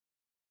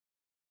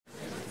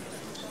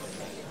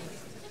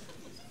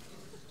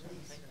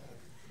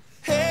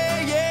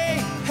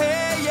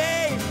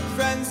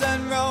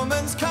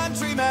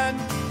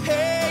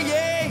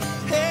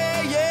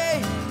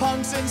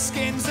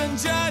buskins and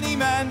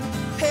journeymen.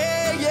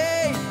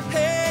 Hey,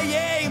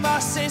 yay, my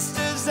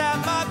sisters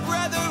and my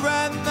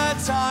brethren, the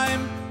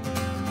time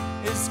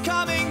is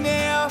coming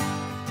near.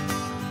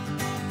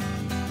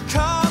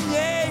 Come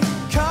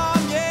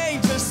ye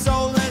to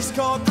soulless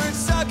corporate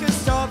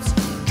circus tops.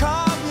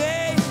 Come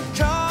ye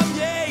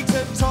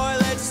to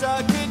toilet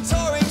circuit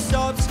touring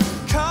stops.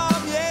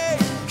 Come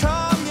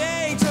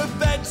ye to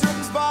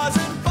bedrooms, bars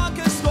and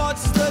bunker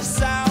squats. The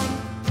sound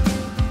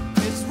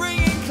is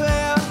ringing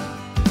clear.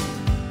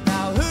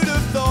 Now who'd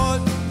have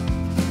thought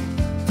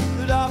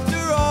that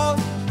after all,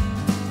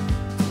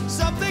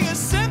 something as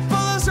simple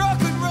as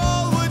rock and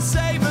roll would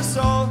save us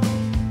all?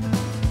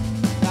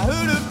 Now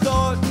who'd have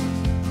thought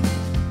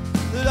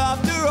that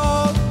after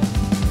all,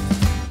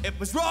 it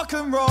was rock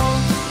and roll?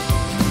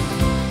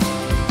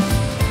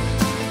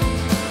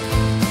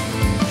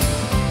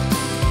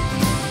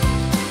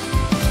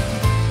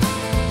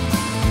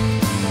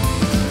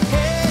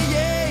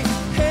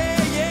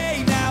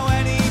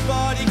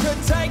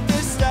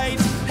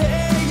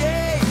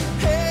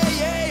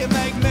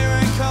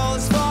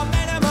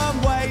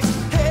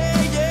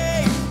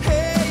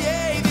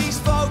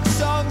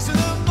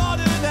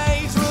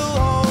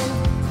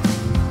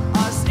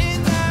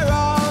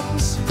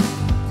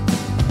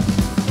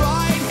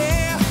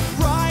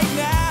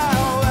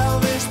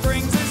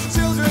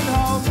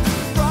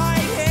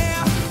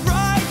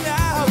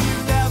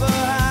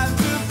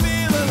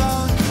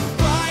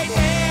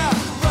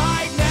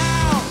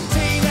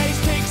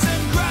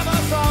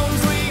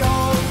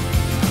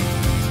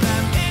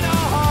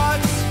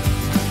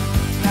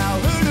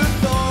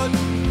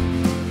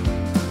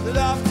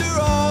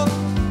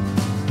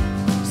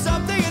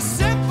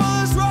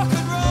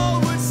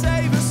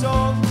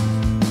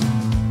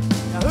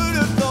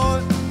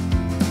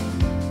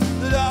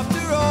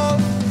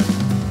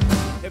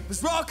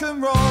 Rock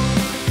and roll,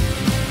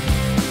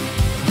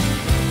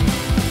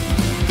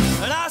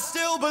 and I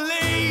still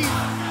believe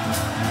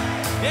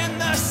in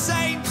the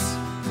saints,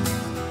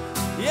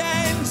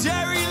 yeah, in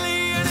Jerry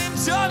Lee and in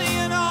Johnny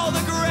and all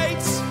the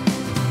greats.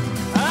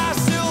 And I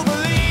still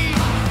believe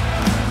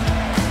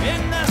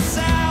in the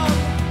sound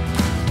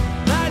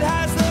that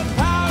has the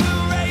power to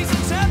raise a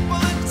temple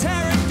and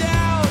tear it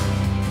down.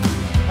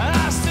 And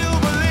I still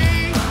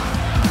believe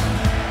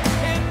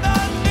in the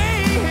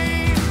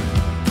need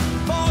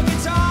for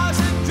guitars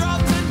and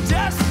drums and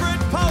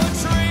desperate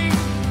poetry.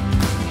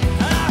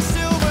 And I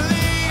still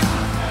believe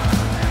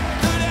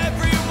that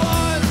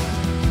everyone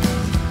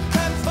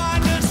can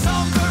find a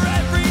song for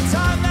every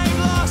time they've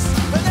lost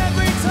and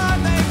every time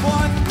they've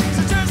won.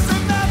 So just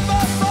remember,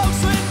 folks,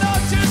 we're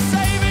not just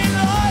saving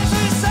lives,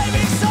 we're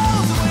saving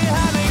souls and we're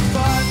having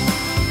fun.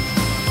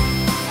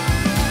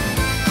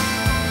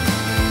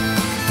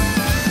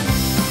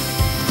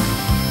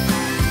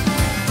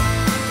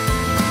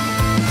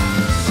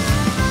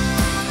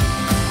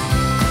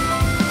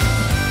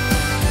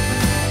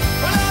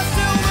 And I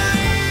still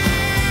believe.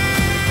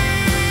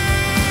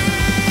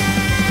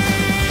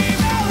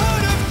 Now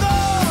who'd have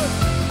thought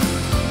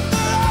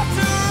that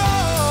after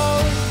all,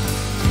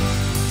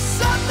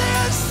 something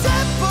as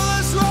simple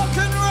as rock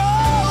and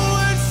roll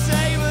would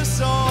save us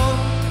all?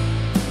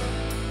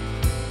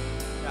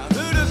 Now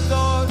who'd have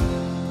thought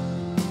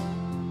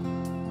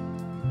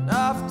that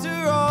after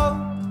all,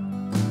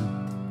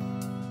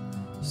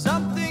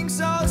 something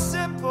so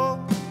simple,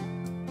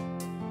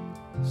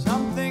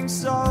 something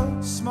so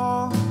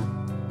small?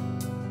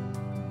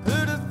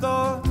 Who'd have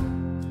thought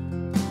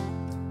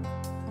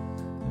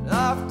that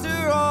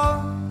after all,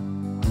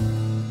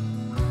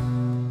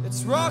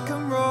 it's rock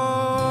and roll?